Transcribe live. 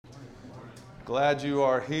Glad you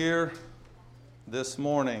are here this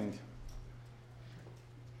morning.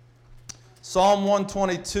 Psalm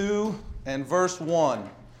 122 and verse 1. We're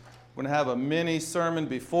going to have a mini sermon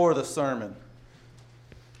before the sermon.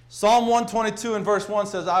 Psalm 122 and verse 1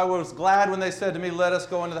 says, I was glad when they said to me, let us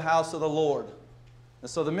go into the house of the Lord. And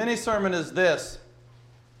so the mini sermon is this.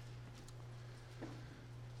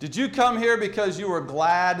 Did you come here because you were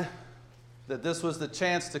glad that this was the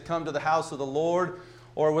chance to come to the house of the Lord?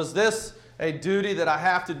 Or was this a duty that I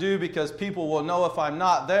have to do because people will know if I'm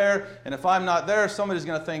not there, and if I'm not there, somebody's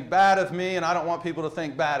going to think bad of me, and I don't want people to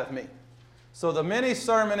think bad of me. So the mini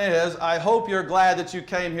sermon is, I hope you're glad that you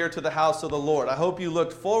came here to the house of the Lord. I hope you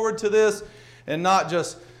looked forward to this and not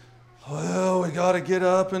just, well, we got to get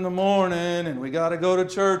up in the morning and we got to go to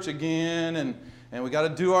church again and we got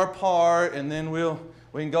to do our part, and then we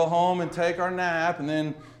can go home and take our nap, and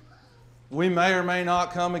then we may or may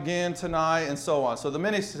not come again tonight, and so on. So the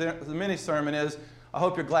mini sermon is, I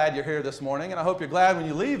hope you're glad you're here this morning, and I hope you're glad when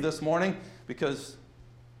you leave this morning because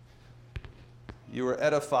you were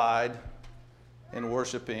edified in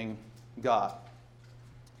worshiping God.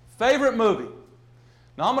 Favorite movie?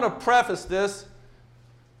 Now I'm going to preface this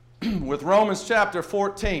with Romans chapter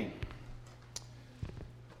 14.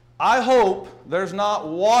 I hope there's not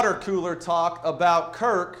water cooler talk about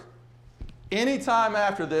Kirk anytime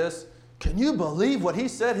after this. Can you believe what he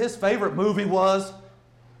said his favorite movie was?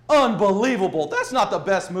 Unbelievable. That's not the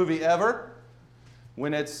best movie ever.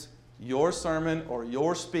 When it's your sermon or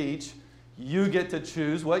your speech, you get to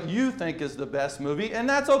choose what you think is the best movie, and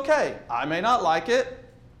that's okay. I may not like it,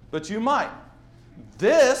 but you might.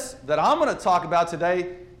 This that I'm going to talk about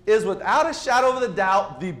today is without a shadow of a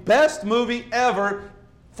doubt the best movie ever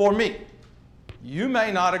for me. You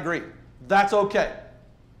may not agree. That's okay.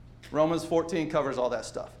 Romans 14 covers all that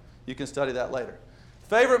stuff. You can study that later.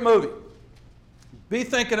 Favorite movie. Be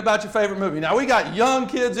thinking about your favorite movie. Now, we got young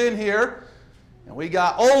kids in here, and we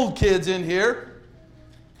got old kids in here.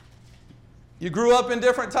 You grew up in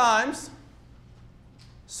different times,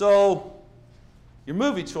 so your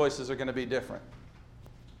movie choices are going to be different.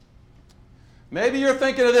 Maybe you're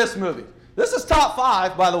thinking of this movie. This is top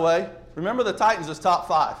 5, by the way. Remember, the Titans is top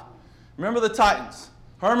 5. Remember the Titans.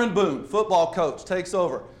 Herman Boone, football coach, takes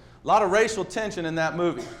over. A lot of racial tension in that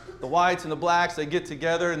movie. The whites and the blacks, they get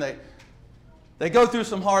together and they go through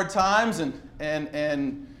some hard times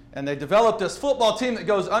and they develop this football team that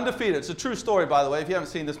goes undefeated. It's a true story, by the way. If you haven't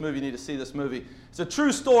seen this movie, you need to see this movie. It's a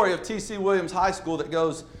true story of T.C. Williams High School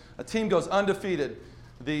a team goes undefeated.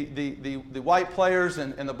 The white players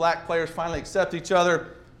and the black players finally accept each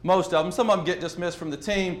other, most of them. Some of them get dismissed from the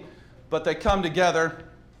team, but they come together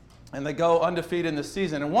and they go undefeated in the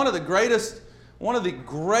season. And one of the greatest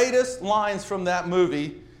lines from that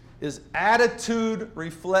movie is attitude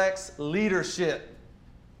reflects leadership.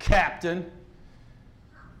 Captain,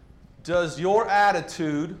 does your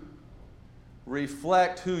attitude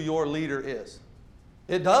reflect who your leader is?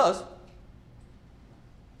 It does.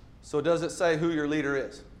 So does it say who your leader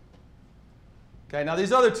is? Okay, now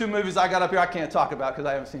these other 2 movies I got up here I can't talk about because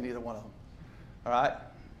I haven't seen either one of them. All right?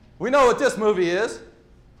 We know what this movie is.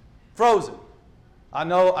 Frozen. I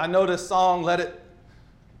know this song, Let It,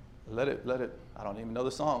 I don't even know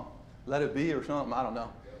the song. Let It Be or something, I don't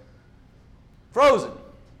know. Frozen.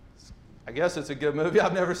 I guess it's a good movie.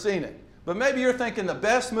 I've never seen it. But maybe you're thinking the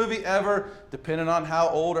best movie ever, depending on how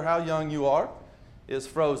old or how young you are, is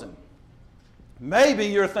Frozen. Maybe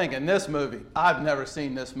you're thinking this movie. I've never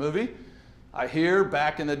seen this movie. I hear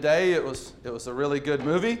back in the day it was a really good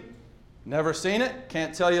movie. Never seen it.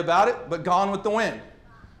 Can't tell you about it, but Gone with the Wind.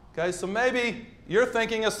 Okay, so maybe you're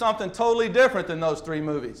thinking of something totally different than those 3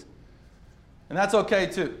 movies. And that's okay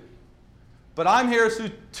too. But I'm here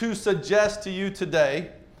to suggest to you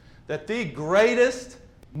today that the greatest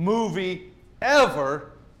movie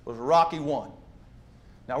ever was Rocky 1.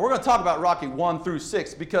 Now we're going to talk about Rocky 1 through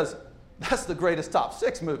 6 because that's the greatest top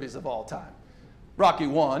 6 movies of all time. Rocky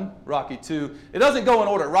 1, Rocky 2. It doesn't go in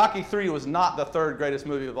order. Rocky 3 was not the 3rd greatest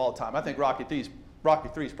movie of all time. I think Rocky 3 is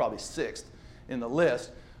probably 6th in the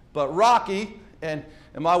list. But Rocky, and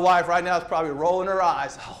my wife right now is probably rolling her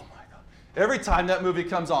eyes. Oh my God. Every time that movie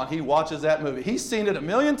comes on, he watches that movie. He's seen it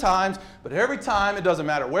 1,000,000 times, but every time, it doesn't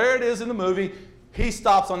matter where it is in the movie, he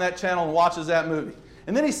stops on that channel and watches that movie.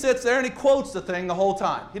 And then he sits there and he quotes the thing the whole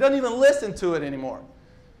time. He doesn't even listen to it anymore.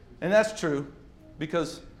 And that's true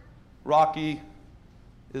because Rocky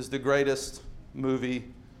is the greatest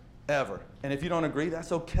movie ever. And if you don't agree,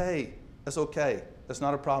 that's okay. That's okay. That's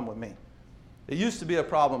not a problem with me. It used to be a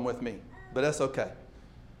problem with me, but that's okay.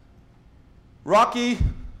 Rocky,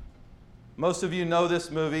 most of you know this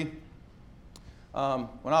movie.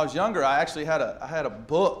 When I was younger, I actually had a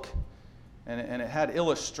book and it had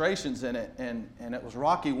illustrations in it, and it was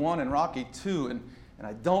Rocky 1 and Rocky 2, and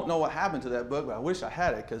I don't know what happened to that book, but I wish I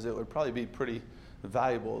had it because it would probably be pretty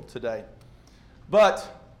valuable today. But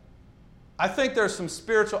I think there's some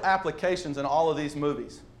spiritual applications in all of these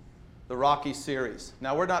movies, the Rocky series.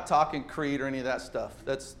 Now, we're not talking Creed or any of that stuff.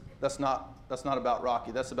 That's not about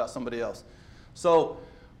Rocky. That's about somebody else. So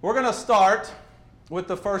we're going to start with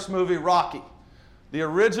the first movie, Rocky, the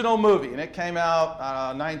original movie. And it came out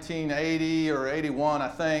 1980 or 81, I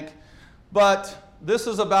think. But this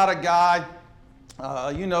is about a guy,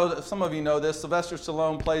 some of you know this. Sylvester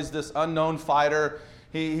Stallone plays this unknown fighter.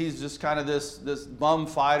 He's just kind of this bum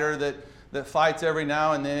fighter that fights every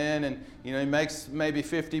now and then, and he makes maybe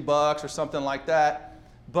 $50 or something like that.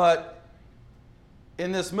 But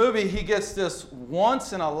in this movie, he gets this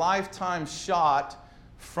once-in-a-lifetime shot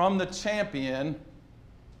from the champion.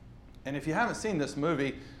 And if you haven't seen this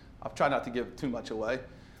movie, I'll try not to give too much away,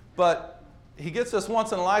 but he gets this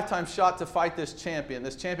once-in-a-lifetime shot to fight this champion.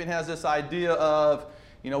 This champion has this idea of,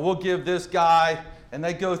 we'll give this guy, and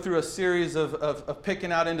they go through a series of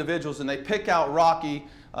picking out individuals, and they pick out Rocky,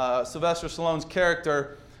 Sylvester Stallone's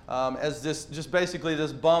character, as just basically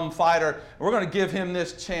this bum fighter. We're going to give him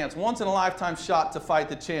this chance, once-in-a-lifetime shot to fight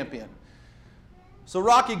the champion. So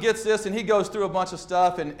Rocky gets this, and he goes through a bunch of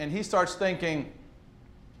stuff, and he starts thinking,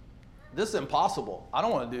 this is impossible. I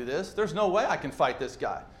don't want to do this. There's no way I can fight this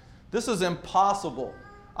guy. This is impossible.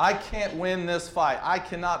 I can't win this fight. I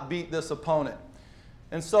cannot beat this opponent.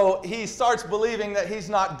 And so he starts believing that he's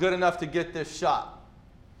not good enough to get this shot.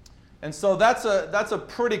 And so that's a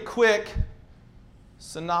pretty quick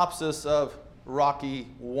synopsis of Rocky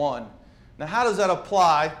 1. Now, how does that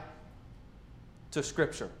apply to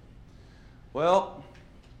Scripture? Well,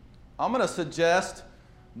 I'm going to suggest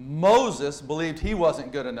Moses believed he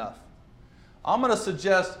wasn't good enough. I'm going to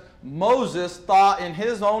suggest Moses thought in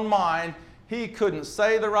his own mind he couldn't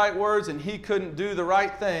say the right words and he couldn't do the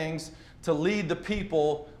right things to lead the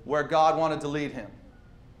people where God wanted to lead him.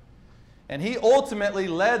 And he ultimately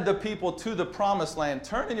led the people to the promised land.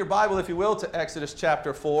 Turn in your Bible, if you will, to Exodus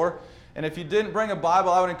chapter 4. And if you didn't bring a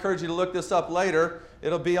Bible, I would encourage you to look this up later.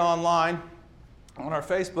 It'll be online on our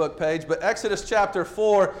Facebook page. But Exodus chapter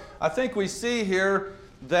 4, I think we see here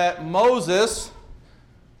that Moses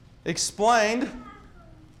explained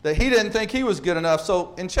that he didn't think he was good enough.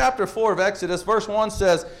 So in chapter 4 of Exodus, verse 1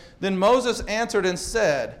 says, "Then Moses answered and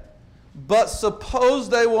said, 'But suppose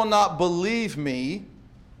they will not believe me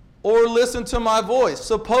or listen to my voice.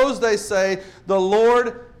 Suppose they say, the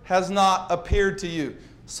Lord has not appeared to you.'"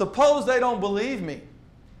 Suppose they don't believe me.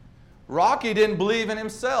 Rocky didn't believe in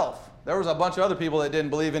himself. There was a bunch of other people that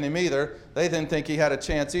didn't believe in him either. They didn't think he had a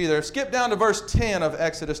chance either. Skip down to verse 10 of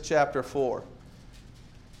Exodus chapter 4.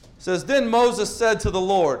 It says, "Then Moses said to the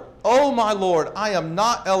Lord, 'O my Lord, I am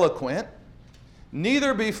not eloquent,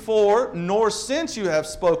 neither before nor since you have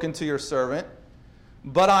spoken to your servant,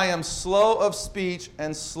 but I am slow of speech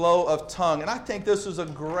and slow of tongue.'" And I think this is a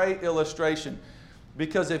great illustration,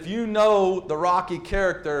 because if you know the Rocky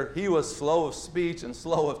character, he was slow of speech and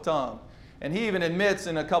slow of tongue. And he even admits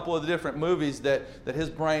in a couple of the different movies that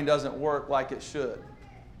his brain doesn't work like it should.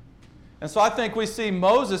 And so I think we see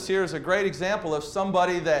Moses here as a great example of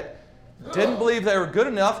somebody that didn't believe they were good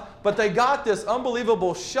enough, but they got this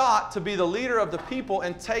unbelievable shot to be the leader of the people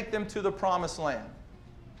and take them to the promised land.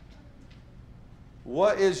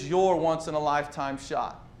 What is your once-in-a-lifetime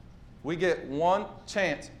shot? We get one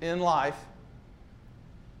chance in life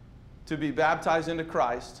to be baptized into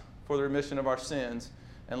Christ for the remission of our sins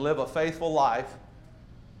and live a faithful life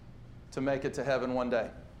to make it to heaven one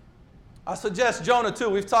day. I suggest Jonah too.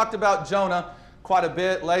 We've talked about Jonah quite a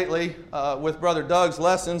bit lately with Brother Doug's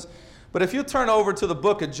lessons. But if you turn over to the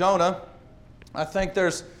book of Jonah, I think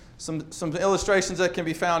there's some illustrations that can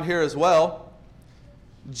be found here as well.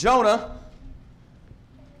 Jonah,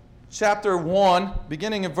 chapter 1,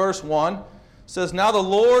 beginning in verse 1, says, Now the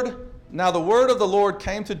word of the Lord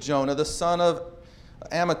came to Jonah, the son of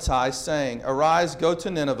Amittai, saying, Arise, go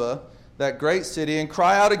to Nineveh, that great city, and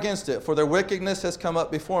cry out against it, for their wickedness has come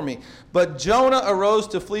up before me. But Jonah arose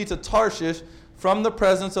to flee to Tarshish from the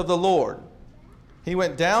presence of the Lord. He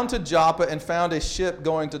went down to Joppa and found a ship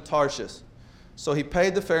going to Tarshish. So he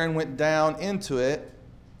paid the fare and went down into it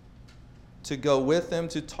to go with them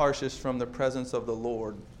to Tarshish from the presence of the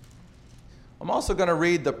Lord. I'm also going to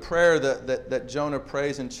read the prayer that Jonah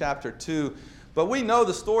prays in chapter 2. But we know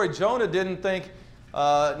the story. Jonah didn't think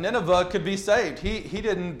Nineveh could be saved. He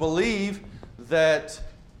didn't believe that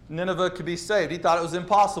Nineveh could be saved. He thought it was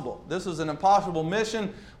impossible. This is an impossible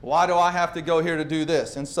mission. Why do I have to go here to do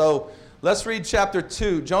this? And so let's read chapter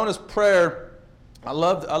 2. Jonah's prayer I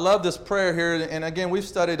love this prayer here, and again, we've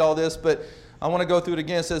studied all this, but I want to go through it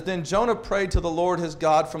again. It says, "Then Jonah prayed to the Lord his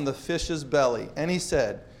God from the fish's belly, and he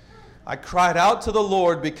said, I cried out to the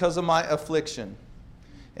Lord because of my affliction.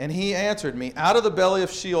 And he answered me. Out of the belly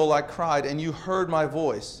of Sheol I cried, and you heard my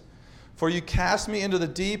voice. For you cast me into the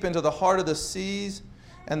deep, into the heart of the seas,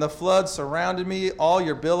 and the flood surrounded me. All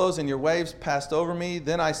your billows and your waves passed over me.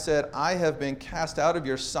 Then I said, I have been cast out of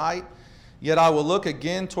your sight, yet I will look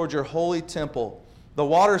again toward your holy temple. The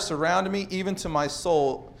waters surrounded me, even to my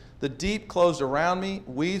soul. The deep closed around me.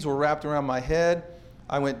 Weeds were wrapped around my head.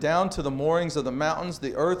 I went down to the moorings of the mountains.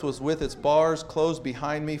 The earth was with its bars closed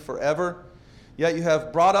behind me forever. Yet you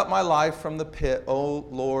have brought up my life from the pit, O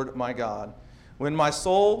Lord my God. When my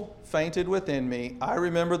soul fainted within me, I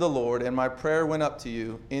remembered the Lord, and my prayer went up to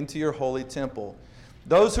you into your holy temple.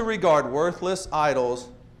 Those who regard worthless idols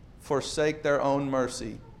forsake their own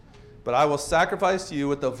mercy. But I will sacrifice to you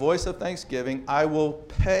with the voice of thanksgiving. I will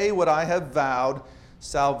pay what I have vowed.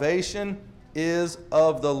 Salvation is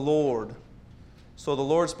of the Lord. So the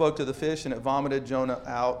Lord spoke to the fish, and it vomited Jonah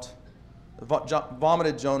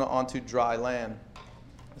onto dry land.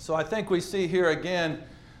 So I think we see here again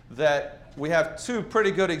that we have two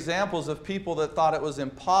pretty good examples of people that thought it was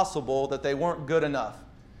impossible, that they weren't good enough.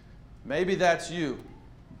 Maybe that's you.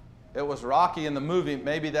 It was Rocky in the movie.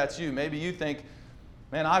 Maybe that's you. Maybe you think,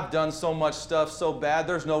 man, I've done so much stuff so bad,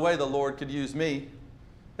 there's no way the Lord could use me.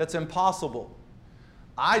 It's impossible.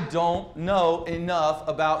 I don't know enough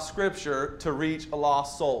about Scripture to reach a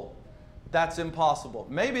lost soul. That's impossible.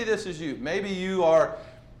 Maybe this is you. Maybe you're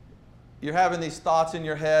having these thoughts in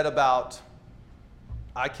your head about,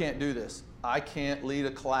 I can't do this. I can't lead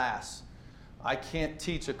a class. I can't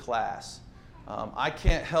teach a class. I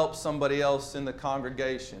can't help somebody else in the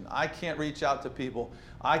congregation. I can't reach out to people.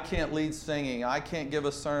 I can't lead singing. I can't give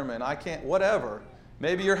a sermon. I can't, whatever.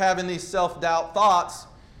 Maybe you're having these self-doubt thoughts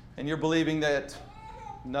and you're believing that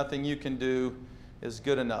nothing you can do is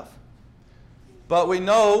good enough. But we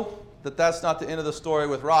know that that's not the end of the story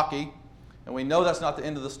with Rocky, and we know that's not the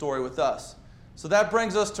end of the story with us. So that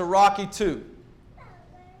brings us to Rocky 2.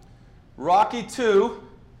 Rocky 2,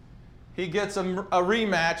 he gets a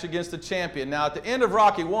rematch against the champion. Now, at the end of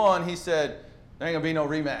Rocky 1, he said, there ain't going to be no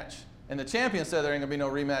rematch. And the champion said there ain't going to be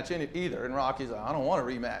no rematch in it either. And Rocky's like, I don't want a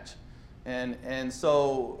rematch. And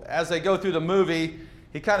so as they go through the movie,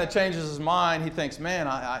 he kind of changes his mind. He thinks, man,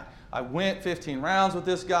 I went 15 rounds with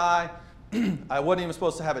this guy. I wasn't even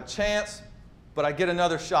supposed to have a chance, but I get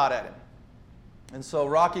another shot at him. And so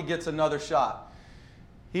Rocky gets another shot.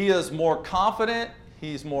 He is more confident,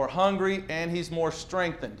 he's more hungry, and he's more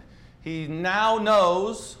strengthened. He now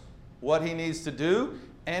knows what he needs to do,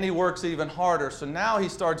 and he works even harder. So now he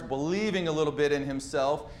starts believing a little bit in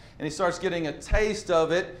himself, and he starts getting a taste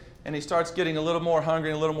of it, and he starts getting a little more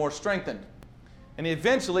hungry and a little more strengthened. And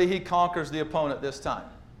eventually he conquers the opponent this time.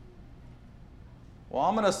 Well,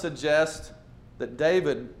 I'm going to suggest that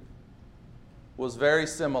David was very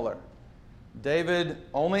similar. David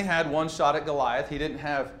only had one shot at Goliath. He didn't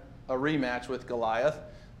have a rematch with Goliath.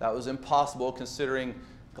 That was impossible considering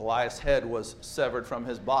Goliath's head was severed from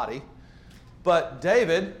his body. But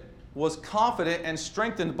David was confident and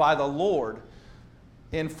strengthened by the Lord.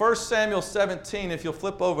 In 1 Samuel 17, if you'll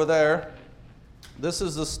flip over there, this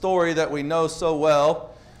is the story that we know so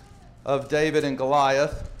well of David and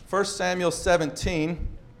Goliath. 1 Samuel 17. I'm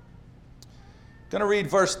going to read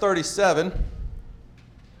verse 37.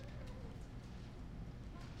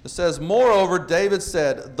 It says, Moreover, David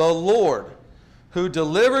said, The Lord, who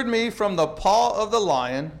delivered me from the paw of the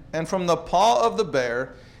lion and from the paw of the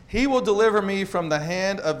bear, he will deliver me from the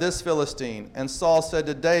hand of this Philistine. And Saul said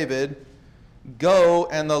to David, Go,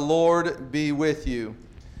 and the Lord be with you.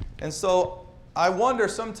 And so I wonder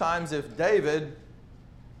sometimes if David,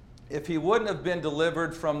 if he wouldn't have been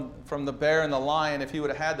delivered from the bear and the lion, if he would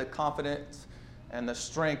have had the confidence and the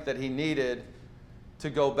strength that he needed to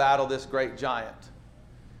go battle this great giant.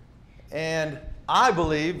 And I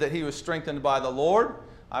believe that he was strengthened by the Lord.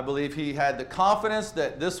 I believe he had the confidence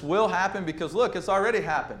that this will happen because, look, it's already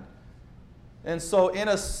happened. And so in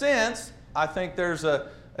a sense, I think there's a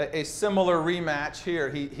similar rematch here.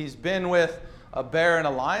 He's been with a bear and a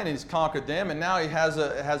lion, and he's conquered them, and now he has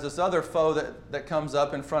this other foe that comes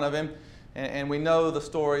up in front of him, and we know the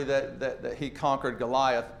story that he conquered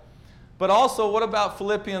Goliath. But also, what about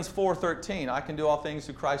Philippians 4:13? I can do all things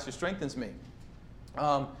through Christ who strengthens me.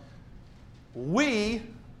 We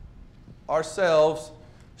ourselves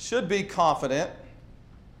should be confident.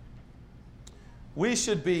 We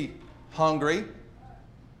should be hungry.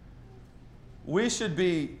 We should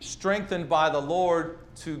be strengthened by the Lord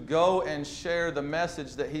to go and share the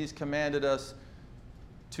message that He's commanded us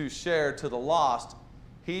to share to the lost.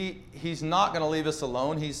 He's not going to leave us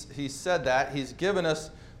alone. He's said that. He's given us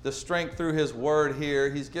the strength through His Word here.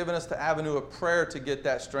 He's given us the avenue of prayer to get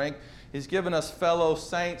that strength. He's given us fellow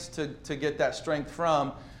saints to get that strength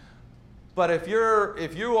from. But if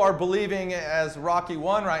you are believing as Rocky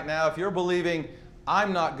 1 right now, if you're believing,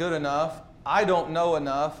 I'm not good enough, I don't know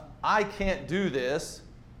enough, I can't do this,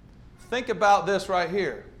 think about this right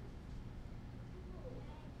here.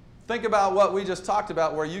 Think about what we just talked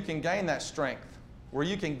about, where you can gain that strength, where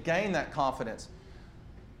you can gain that confidence.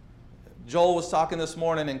 Joel was talking this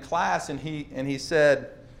morning in class, and he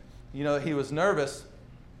said, he was nervous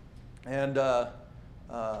and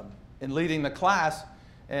in leading the class,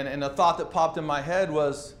 and the thought that popped in my head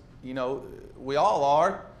was, we all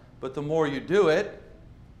are, but the more you do it,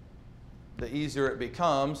 the easier it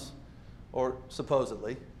becomes, or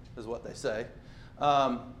supposedly is what they say.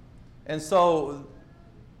 And so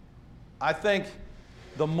I think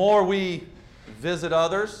the more we visit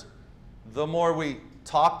others, the more we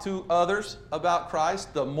talk to others about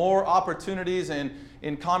Christ, the more opportunities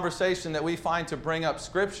in conversation that we find to bring up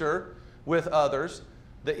Scripture with others,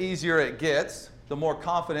 the easier it gets, the more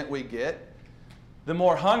confident we get, the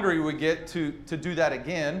more hungry we get to do that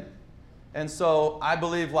again. And so I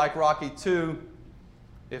believe, like Rocky 2,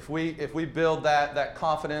 if we build that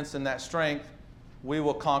confidence and that strength, we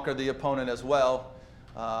will conquer the opponent as well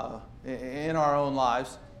in our own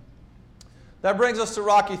lives. That brings us to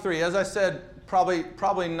Rocky 3. As I said,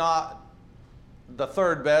 probably not the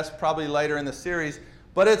third best, probably later in the series,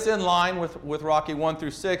 but it's in line with Rocky 1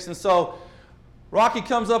 through 6. And so Rocky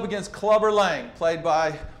comes up against Clubber Lang, played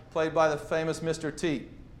by the famous Mr. T.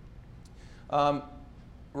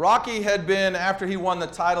 Rocky had been, after he won the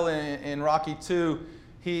title in Rocky 2,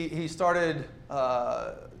 he started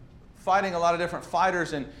fighting a lot of different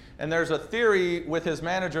fighters, and there's a theory with his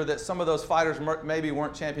manager that some of those fighters maybe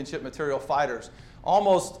weren't championship material fighters,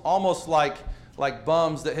 almost like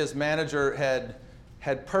bums that his manager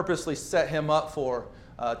had purposely set him up for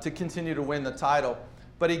to continue to win the title.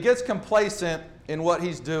 But he gets complacent in what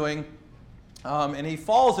he's doing, and he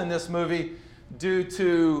falls in this movie due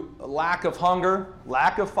to lack of hunger,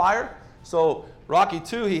 lack of fire. So Rocky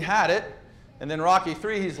 2, he had it, and then Rocky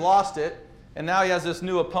 3, he's lost it, and now he has this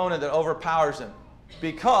new opponent that overpowers him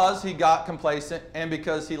because he got complacent and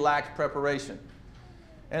because he lacked preparation.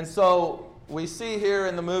 And so we see here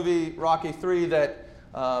in the movie Rocky 3 that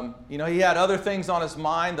he had other things on his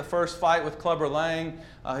mind. The first fight with Clubber Lang,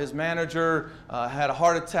 his manager had a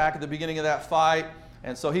heart attack at the beginning of that fight,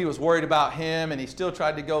 and so he was worried about him, and he still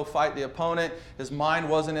tried to go fight the opponent. His mind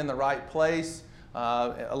wasn't in the right place.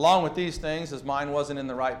 Along with these things, his mind wasn't in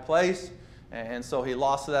the right place, and so he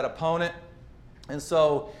lost to that opponent. And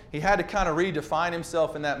so he had to kind of redefine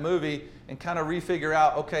himself in that movie and kind of refigure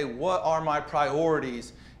out, okay, what are my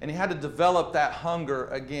priorities? And he had to develop that hunger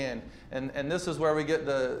again. And this is where we get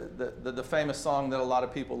the famous song that a lot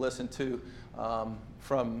of people listen to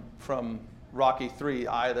from Rocky 3,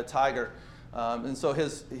 Eye of the Tiger. And so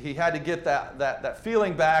he had to get that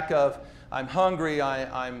feeling back of, I'm hungry,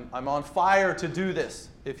 I'm on fire to do this,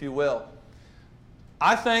 if you will.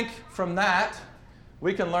 I think from that,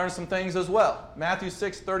 we can learn some things as well. Matthew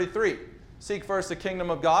 6:33, seek first the kingdom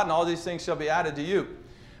of God, and all these things shall be added to you.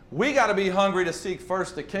 We got to be hungry to seek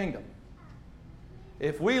first the kingdom.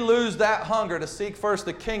 If we lose that hunger to seek first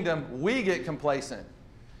the kingdom, we get complacent,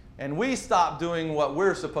 and we stop doing what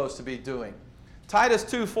we're supposed to be doing. Titus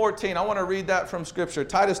 2:14, I want to read that from Scripture.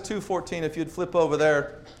 Titus 2:14, if you'd flip over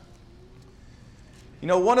there.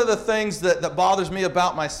 One of the things that bothers me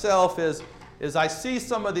about myself is I see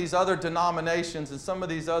some of these other denominations and some of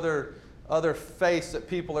these other faiths that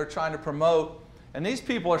people are trying to promote, and these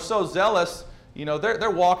people are so zealous.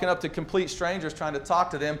 They're walking up to complete strangers trying to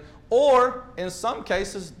talk to them, or in some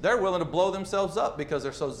cases, they're willing to blow themselves up because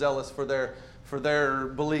they're so zealous for their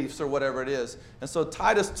beliefs or whatever it is. And so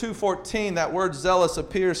Titus 2:14, that word zealous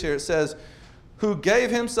appears here. It says, who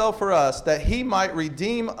gave himself for us that he might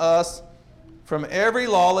redeem us from every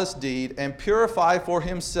lawless deed and purify for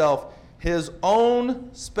himself his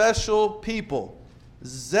own special people,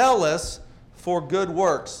 zealous for good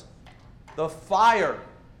works. The fire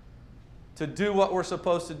to do what we're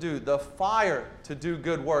supposed to do, the fire to do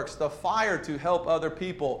good works, the fire to help other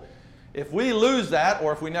people. If we lose that,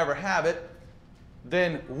 or if we never have it,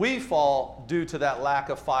 then we fall due to that lack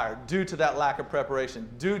of fire, due to that lack of preparation,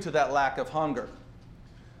 due to that lack of hunger.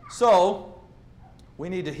 So, we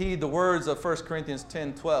need to heed the words of 1 Corinthians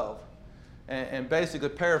 10:12. And basically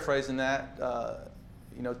paraphrasing that,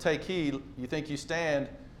 take heed, you think you stand,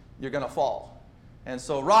 you're going to fall. And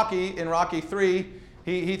so in Rocky 3,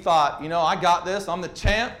 he thought, I got this, I'm the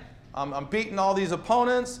champ, I'm beating all these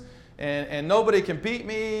opponents, and nobody can beat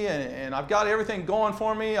me, and I've got everything going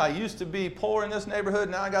for me. I used to be poor in this neighborhood,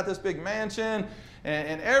 now I got this big mansion,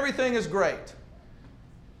 and everything is great.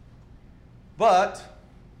 But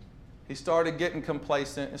he started getting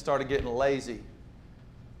complacent and started getting lazy,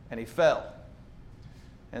 and he fell.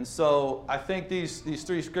 And so I think these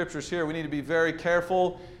three scriptures here, we need to be very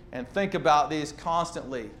careful and think about these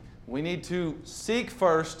constantly. We need to seek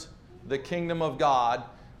first the kingdom of God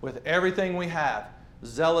with everything we have,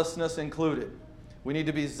 zealousness included. We need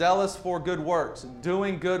to be zealous for good works,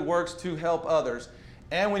 doing good works to help others.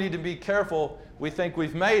 And we need to be careful. We think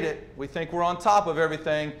we've made it. We think we're on top of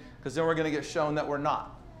everything, because then we're going to get shown that we're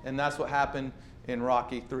not. And that's what happened in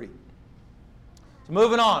Rocky 3. So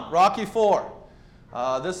moving on, Rocky 4.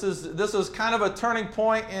 This is kind of a turning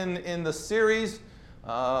point in the series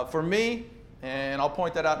for me, and I'll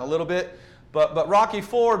point that out in a little bit. But Rocky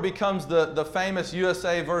 4 becomes the famous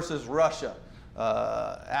USA versus Russia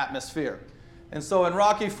atmosphere. And so in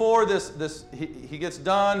Rocky 4, he gets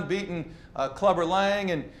done beating Clubber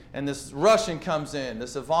Lang, and this Russian comes in.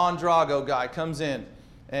 This Ivan Drago guy comes in,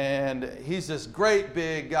 and he's this great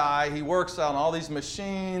big guy. He works on all these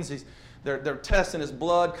machines. They're testing his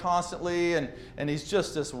blood constantly, and he's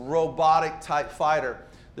just this robotic type fighter.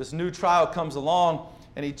 This new trial comes along,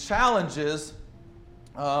 and he challenges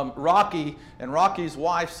Rocky, and Rocky's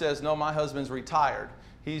wife says, no, my husband's retired.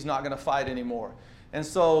 He's not going to fight anymore. And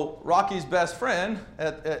so Rocky's best friend,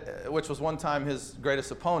 which was one time his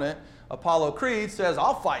greatest opponent, Apollo Creed, says,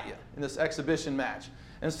 I'll fight you in this exhibition match.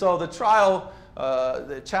 And so the trial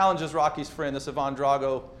challenges Rocky's friend, this Ivan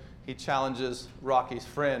Drago. He challenges Rocky's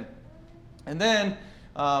friend. And then,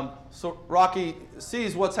 so Rocky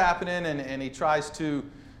sees what's happening, and he tries to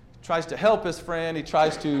help his friend. He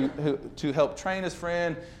tries to help train his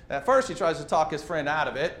friend. At first, he tries to talk his friend out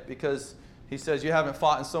of it, because he says, you haven't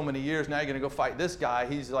fought in so many years, now you're going to go fight this guy.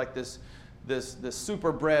 He's like this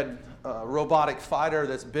super bred robotic fighter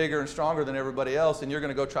that's bigger and stronger than everybody else, and you're going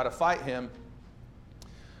to go try to fight him.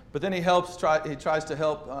 But then he tries to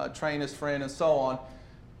help train his friend, and so on.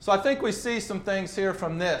 So I think we see some things here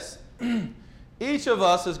from this. Each of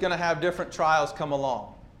us is going to have different trials come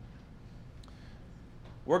along.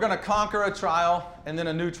 We're going to conquer a trial, and then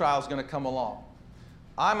a new trial is going to come along.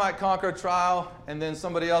 I might conquer a trial, and then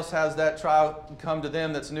somebody else has that trial come to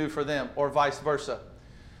them that's new for them, or vice versa.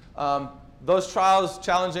 Those trials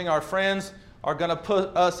challenging our friends are going to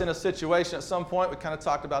put us in a situation at some point. We kind of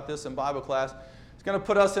talked about this in Bible class. It's going to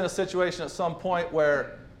put us in a situation at some point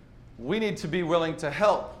where we need to be willing to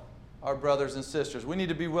help our brothers and sisters. We need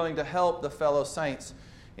to be willing to help the fellow saints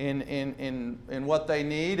in what they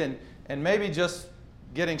need, and maybe just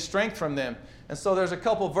getting strength from them. And so there's a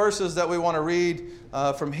couple verses that we want to read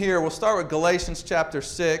from here. We'll start with Galatians chapter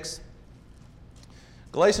 6.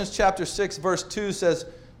 Galatians chapter 6 verse 2 says,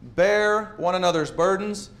 bear one another's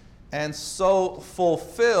burdens, and so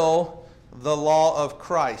fulfill the law of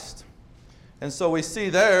Christ. And so we see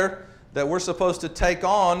there that we're supposed to take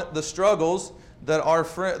on the struggles that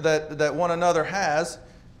that one another has,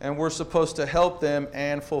 and we're supposed to help them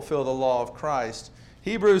and fulfill the law of Christ.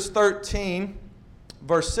 Hebrews 13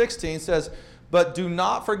 verse 16 says, but do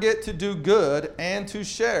not forget to do good and to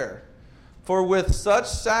share, for with such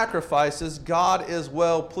sacrifices God is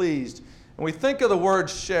well pleased. And we think of the word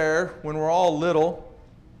share when we're all little,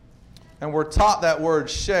 and we're taught that word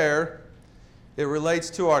share. It relates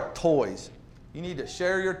to our toys. You need to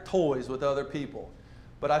share your toys with other people.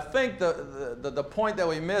 But I think the point that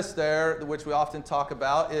we miss there, which we often talk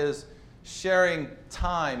about, is sharing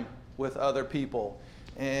time with other people.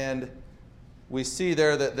 And we see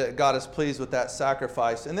there that God is pleased with that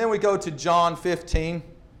sacrifice. And then we go to John 15.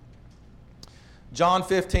 John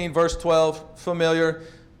 15, verse 12, familiar.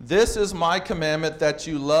 This is my commandment, that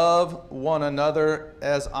you love one another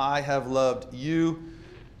as I have loved you.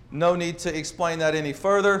 No need to explain that any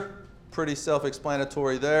further. Pretty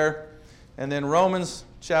self-explanatory there. And then Romans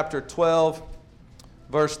chapter 12,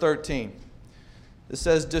 verse 13. It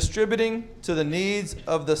says, distributing to the needs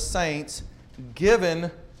of the saints,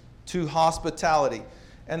 given to hospitality.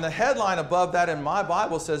 And the headline above that in my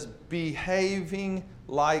Bible says, behaving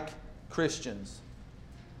like Christians.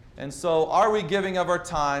 And so are we giving of our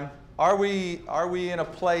time? Are we in a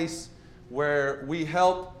place where we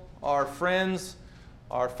help our friends,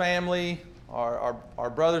 our family, our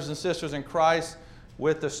brothers and sisters in Christ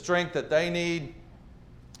with the strength that they need?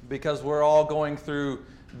 Because we're all going through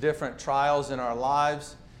different trials in our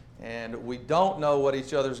lives, and we don't know what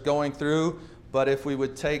each other's going through. But if we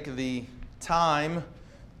would take the time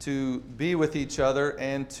to be with each other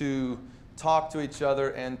and to talk to each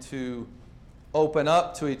other and to open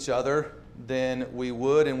up to each other, then we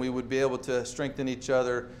would, and we would be able to strengthen each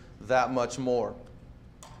other that much more.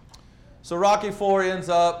 So Rocky IV ends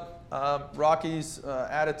up, Rocky's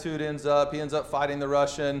attitude ends up, he ends up fighting the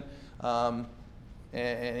Russian, and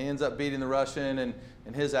he ends up beating the Russian,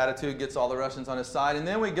 and his attitude gets all the Russians on his side. And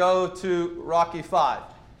then we go to Rocky V.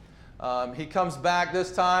 He comes back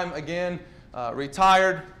this time, again,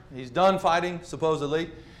 retired. He's done fighting,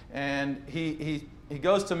 supposedly, and he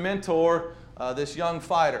goes to mentor this young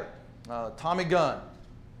fighter, Tommy Gunn,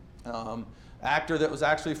 actor that was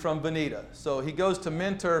actually from Bonita. So he goes to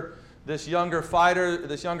mentor this younger fighter.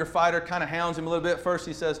 This younger fighter kind of hounds him a little bit. First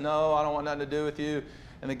he says, no, I don't want nothing to do with you.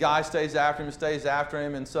 And the guy stays after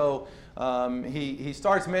him. And so he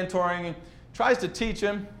starts mentoring him, tries to teach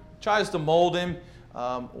him, tries to mold him.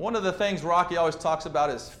 One of the things Rocky always talks about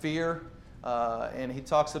is fear. And he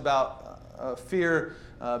talks about fear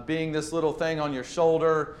being this little thing on your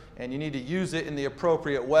shoulder, and you need to use it in the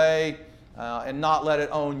appropriate way and not let it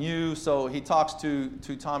own you. So he talks to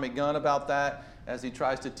Tommy Gunn about that as he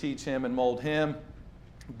tries to teach him and mold him.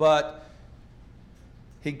 But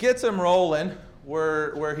he gets him rolling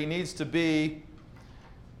where he needs to be,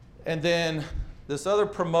 and then this other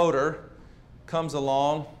promoter comes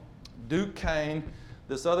along, Duke Kane,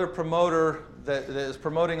 this other promoter that is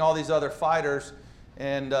promoting all these other fighters,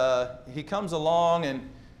 and he comes along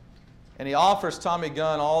and he offers Tommy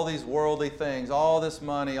Gunn all these worldly things, all this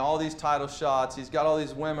money, all these title shots. He's got all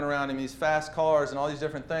these women around him, these fast cars, and all these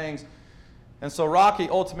different things. And so Rocky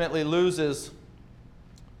ultimately loses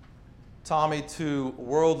Tommy to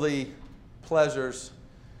worldly pleasures.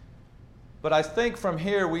 But I think from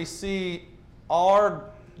here we see our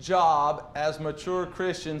job as mature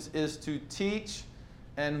Christians is to teach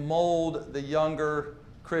and mold the younger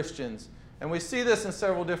Christians. And we see this in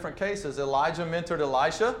several different cases. Elijah mentored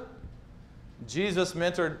Elisha. Jesus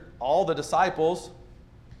mentored all the disciples.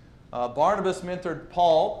 Barnabas mentored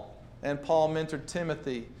Paul, and Paul mentored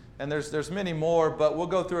Timothy. And there's many more, but we'll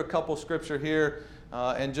go through a couple scripture here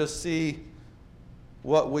and just see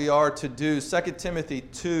what we are to do. 2 Timothy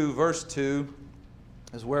 2, verse 2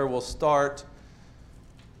 is where we'll start.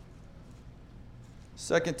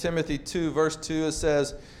 2 Timothy 2, verse 2, it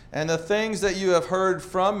says, "And the things that you have heard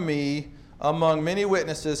from me among many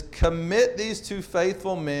witnesses, commit these to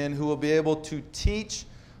faithful men who will be able to teach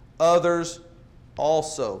others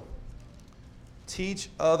also." Teach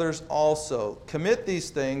others also. Commit these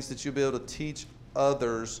things that you'll be able to teach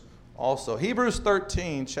others also. Hebrews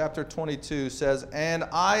 13, chapter 22 says, "And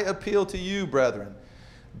I appeal to you, brethren,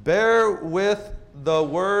 bear with the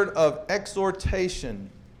word of exhortation,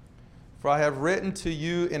 for I have written to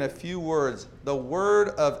you in a few words." The word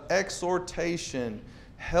of exhortation,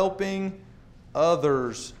 helping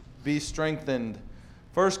others be strengthened.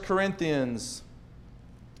 1 Corinthians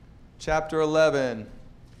chapter 11.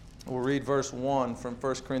 We'll read verse 1 from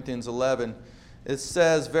 1 Corinthians 11. It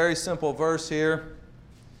says, very simple verse here,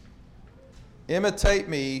 "Imitate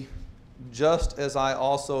me just as I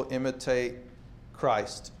also imitate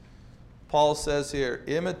Christ." Paul says here,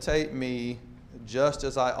 "Imitate me just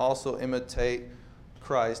as I also imitate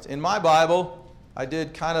Christ." In my Bible, I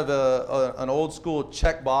did kind of an old school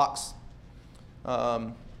checkbox,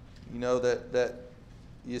 that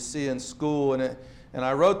you see in school, and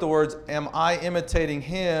I wrote the words, "Am I imitating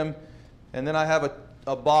him?" And then I have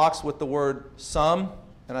a box with the word "some,"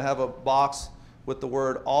 and I have a box with the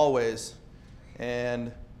word "always."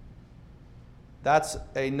 And that's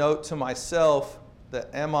a note to myself that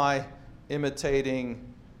am I imitating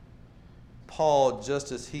Paul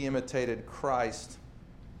just as he imitated Christ?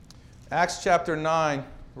 Acts chapter 9,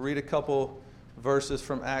 read a couple verses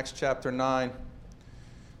from Acts chapter 9.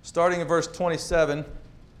 Starting in verse 27,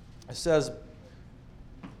 it says,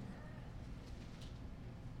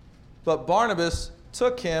 "But Barnabas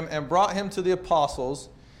took him and brought him to the apostles,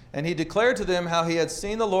 and he declared to them how he had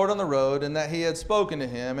seen the Lord on the road, and that he had spoken to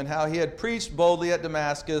him, and how he had preached boldly at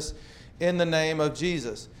Damascus in the name of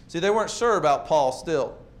Jesus." See, they weren't sure about Paul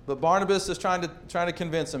still, but Barnabas is trying to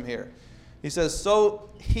convince him here. He says, "So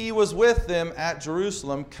he was with them at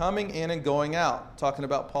Jerusalem, coming in and going out," talking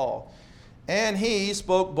about Paul. "And he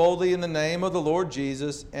spoke boldly in the name of the Lord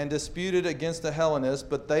Jesus, and disputed against the Hellenists,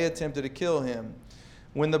 but they attempted to kill him.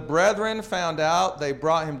 When the brethren found out, they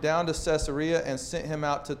brought him down to Caesarea and sent him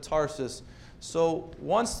out to Tarsus." So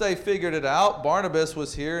once they figured it out, Barnabas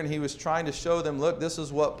was here and he was trying to show them, look, this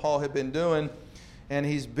is what Paul had been doing. And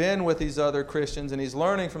he's been with these other Christians and he's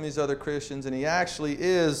learning from these other Christians, and he actually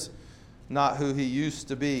is not who he used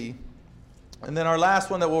to be. And then our last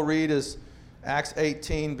one that we'll read is Acts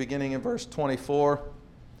 18, beginning in verse 24. It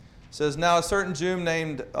says, "Now a certain Jew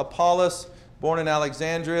named Apollos, born in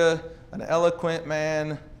Alexandria, an eloquent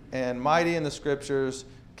man and mighty in the Scriptures,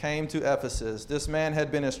 came to Ephesus. This man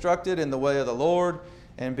had been instructed in the way of the Lord,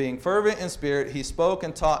 and being fervent in spirit, he spoke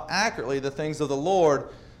and taught accurately the things of the Lord,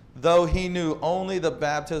 though he knew only the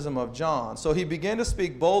baptism of John. So he began to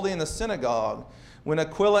speak boldly in the synagogue. When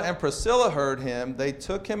Aquila and Priscilla heard him, they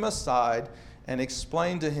took him aside and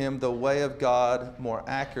explained to him the way of God more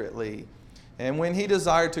accurately. And when he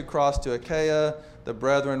desired to cross to Achaia, the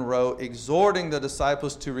brethren wrote, exhorting the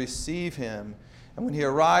disciples to receive him. And when he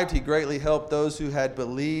arrived, he greatly helped those who had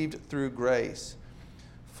believed through grace.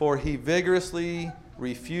 For he vigorously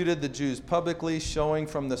refuted the Jews publicly, showing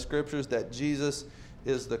from the Scriptures that Jesus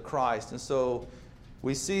is the Christ. And so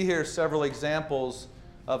we see here several examples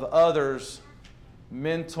of others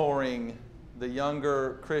mentoring the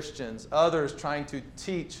younger Christians, others trying to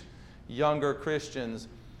teach younger Christians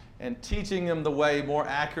and teaching them the way more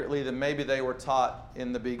accurately than maybe they were taught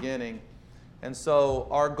in the beginning. And so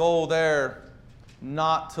our goal there,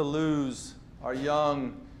 not to lose our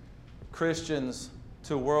young Christians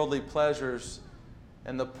to worldly pleasures.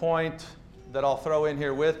 And the point that I'll throw in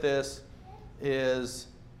here with this is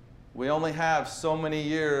we only have so many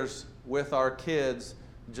years with our kids,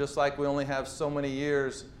 just like we only have so many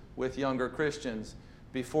years with younger Christians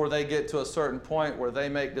before they get to a certain point where they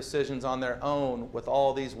make decisions on their own with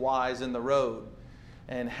all these Y's in the road.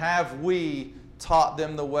 And have we taught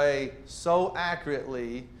them the way so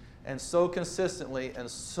accurately and so consistently and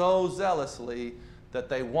so zealously that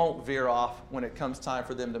they won't veer off when it comes time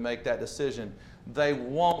for them to make that decision? They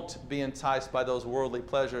won't be enticed by those worldly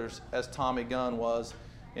pleasures as Tommy Gunn was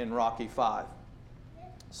in Rocky V.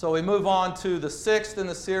 So we move on to the sixth in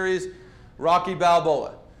the series, Rocky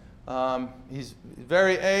Balboa. He's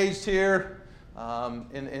very aged here.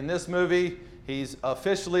 In this movie, he's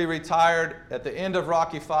officially retired. At the end of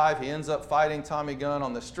Rocky V, he ends up fighting Tommy Gunn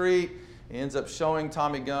on the street. He ends up showing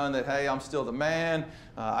Tommy Gunn that, hey, I'm still the man.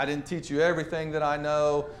 I didn't teach you everything that I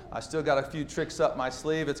know. I still got a few tricks up my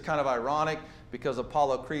sleeve. It's kind of ironic because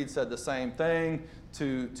Apollo Creed said the same thing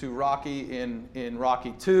to Rocky in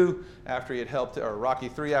Rocky II after he had helped, or Rocky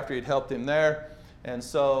III after he had helped him there. And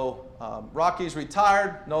so Rocky's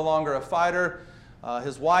retired, no longer a fighter.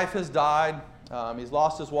 His wife has died. He's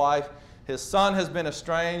lost his wife. His son has been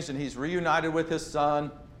estranged, and he's reunited with his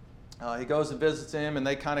son. He goes and visits him, and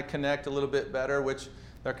they kind of connect a little bit better, which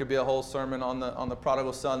there could be a whole sermon on the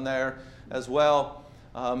prodigal son there as well.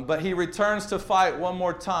 But he returns to fight one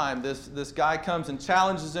more time. This guy comes and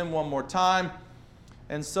challenges him one more time.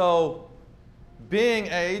 And so being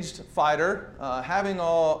aged fighter, having a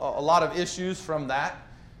lot of issues from that,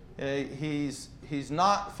 he's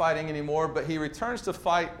not fighting anymore, but he returns to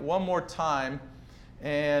fight one more time.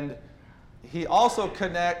 And he also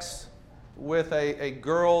connects with a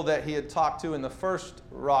girl that he had talked to in the first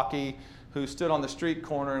Rocky, who stood on the street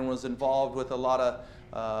corner and was involved with a lot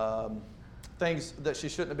of things that she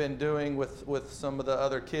shouldn't have been doing with some of the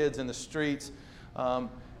other kids in the streets.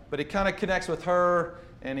 But he kind of connects with her,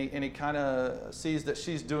 and he kind of sees that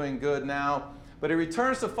she's doing good now. But he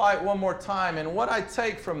returns to fight one more time. And what I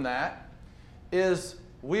take from that is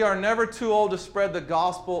we are never too old to spread the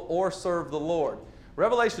gospel or serve the Lord.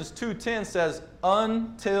 Revelations 2:10 says,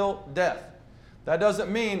 until death. That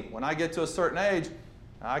doesn't mean when I get to a certain age,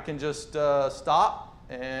 I can just stop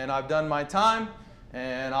and I've done my time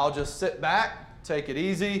and I'll just sit back, take it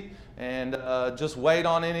easy, and just wait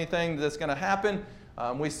on anything that's going to happen.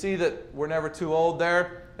 We see that we're never too old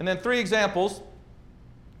there. And then 3 examples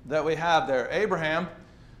that we have there. Abraham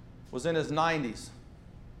was in his 90s.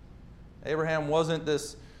 Abraham wasn't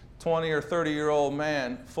this 20 or 30-year-old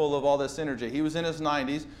man full of all this energy. He was in his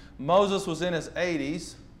 90s. Moses was in his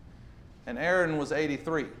 80s. And Aaron was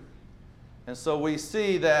 83. And so we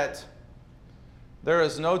see that there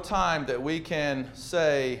is no time that we can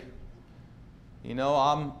say, you know,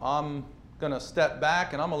 I'm going to step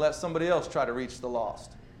back and I'm going to let somebody else try to reach the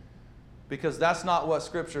lost. Because that's not what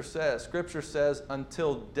Scripture says. Scripture says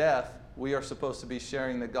until death we are supposed to be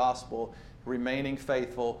sharing the gospel, remaining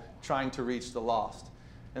faithful, trying to reach the lost.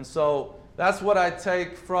 And so that's what I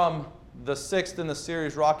take from the 6th in the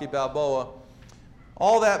series, Rocky Balboa.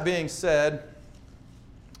 All that being said,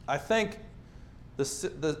 I think the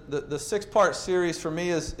 6-part series for me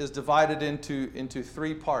is divided into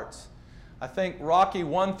 3 parts. I think Rocky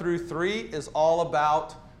 1 through 3 is all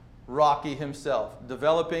about Rocky himself,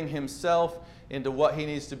 developing himself into what he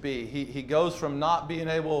needs to be. He goes from not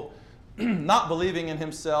believing in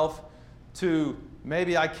himself to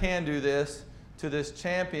maybe I can do this, to this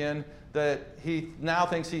champion that he now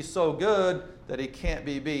thinks he's so good that he can't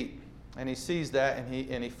be beat. And he sees that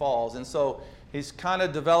and he falls. And so he's kind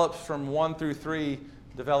of develops from 1 through 3,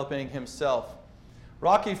 developing himself.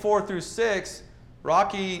 Rocky 4 through 6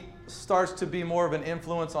 Rocky starts to be more of an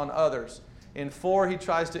influence on others. In 4, he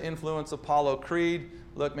tries to influence Apollo Creed.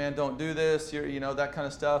 Look, man, don't do this, that kind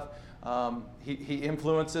of stuff. He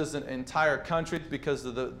influences an entire country because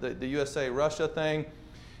of the USA-Russia thing.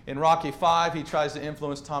 In Rocky 5, he tries to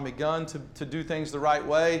influence Tommy Gunn to do things the right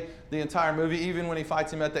way. The entire movie, even when he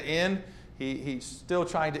fights him at the end, he's still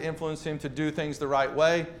trying to influence him to do things the right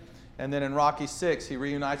way. And then in Rocky 6, he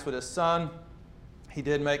reunites with his son. He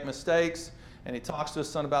did make mistakes, and he talks to his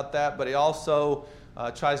son about that, but he also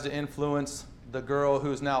tries to influence the girl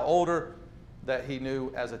who's now older that he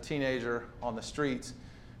knew as a teenager on the streets.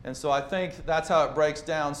 And so I think that's how it breaks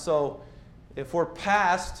down. So if we're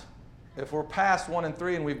past 1 and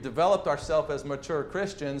 3 and we've developed ourselves as mature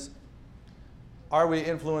Christians, are we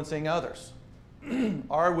influencing others?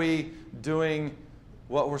 Are we doing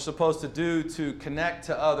what we're supposed to do to connect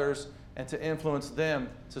to others and to influence them,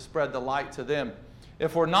 to spread the light to them?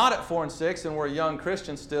 If we're not at 4 and 6 and we're young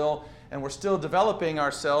Christians still, and we're still developing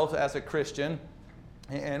ourselves as a Christian,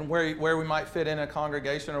 and where we might fit in a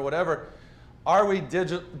congregation or whatever, are we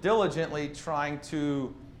diligently trying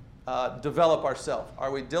to develop ourselves?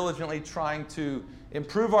 Are we diligently trying to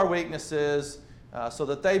improve our weaknesses so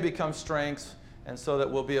that they become strengths and so that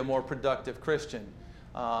we'll be a more productive Christian?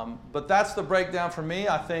 But that's the breakdown for me.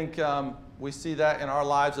 I think we see that in our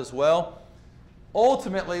lives as well.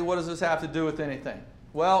 Ultimately, what does this have to do with anything?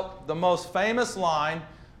 Well, the most famous line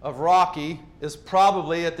of Rocky is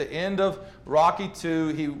probably at the end of Rocky 2.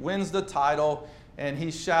 He wins the title and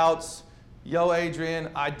he shouts, "Yo, Adrian,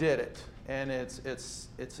 I did it." And it's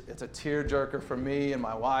a tearjerker for me, and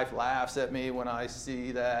my wife laughs at me when I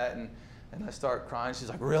see that, and I start crying. She's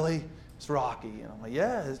like, "Really? It's Rocky?" And I'm like,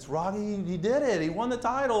 "Yeah, it's Rocky. He did it. He won the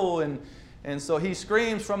title." And so he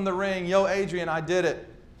screams from the ring, "Yo, Adrian, I did it."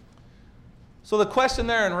 So the question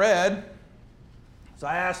there in red, so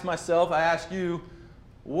I ask myself, I ask you,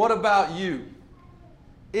 what about you?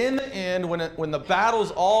 In the end, when the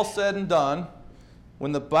battle's all said and done,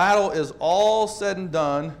 when the battle is all said and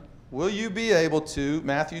done, will you be able to,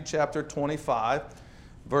 Matthew chapter 25,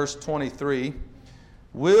 verse 23,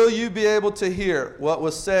 will you be able to hear what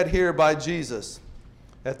was said here by Jesus?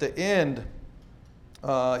 At the end,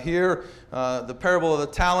 the parable of the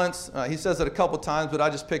talents, he says it a couple times, but I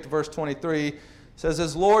just picked verse 23. It says,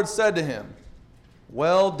 "His Lord said to him,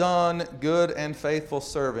 'Well done, good and faithful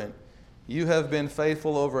servant. You have been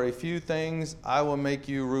faithful over a few things. I will make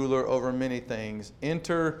you ruler over many things.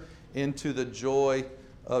 Enter into the joy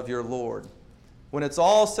of your Lord.'" When it's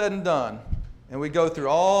all said and done, and we go through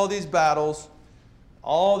all these battles,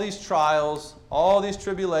 all these trials, all these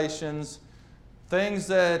tribulations, things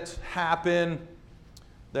that happen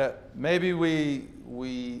that maybe we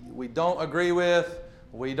don't agree with,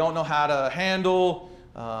 we don't know how to handle,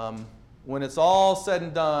 when it's all said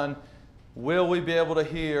and done, will we be able to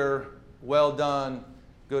hear, "Well done,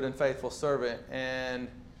 good and faithful servant"? And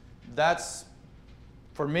that's,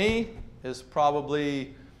 for me, is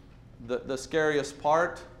probably the scariest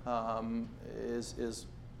part, is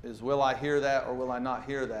will I hear that or will I not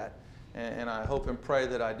hear that? And I hope and pray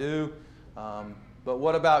that I do. But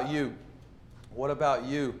what about you? What about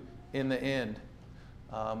you in the end?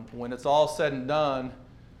 When it's all said and done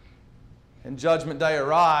and Judgment Day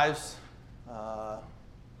arrives,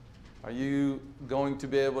 are you going to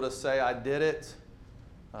be able to say, "I did it"?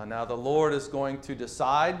 Now the Lord is going to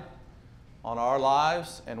decide on our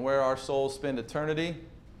lives and where our souls spend eternity.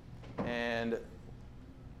 And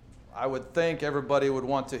I would think everybody would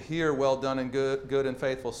want to hear, "Well done and good and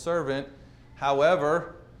faithful servant."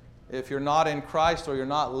 However, if you're not in Christ or you're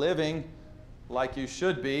not living like you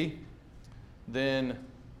should be, then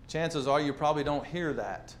chances are you probably don't hear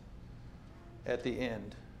that at the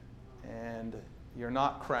end. And you're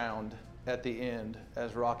not crowned at the end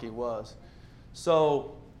as Rocky was.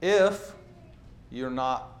 So if you're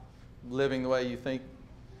not living the way you think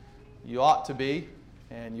you ought to be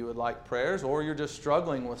and you would like prayers, or you're just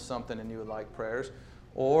struggling with something and you would like prayers,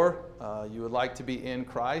 or you would like to be in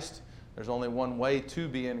Christ, there's only one way to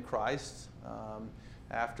be in Christ.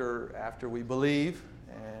 After we believe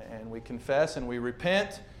and we confess and we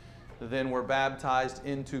repent, then we're baptized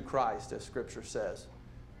into Christ, as Scripture says.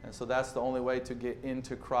 And so that's the only way to get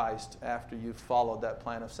into Christ after you've followed that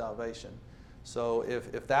plan of salvation. So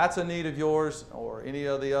if that's a need of yours, or any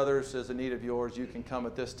of the others is a need of yours, you can come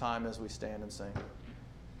at this time as we stand and sing.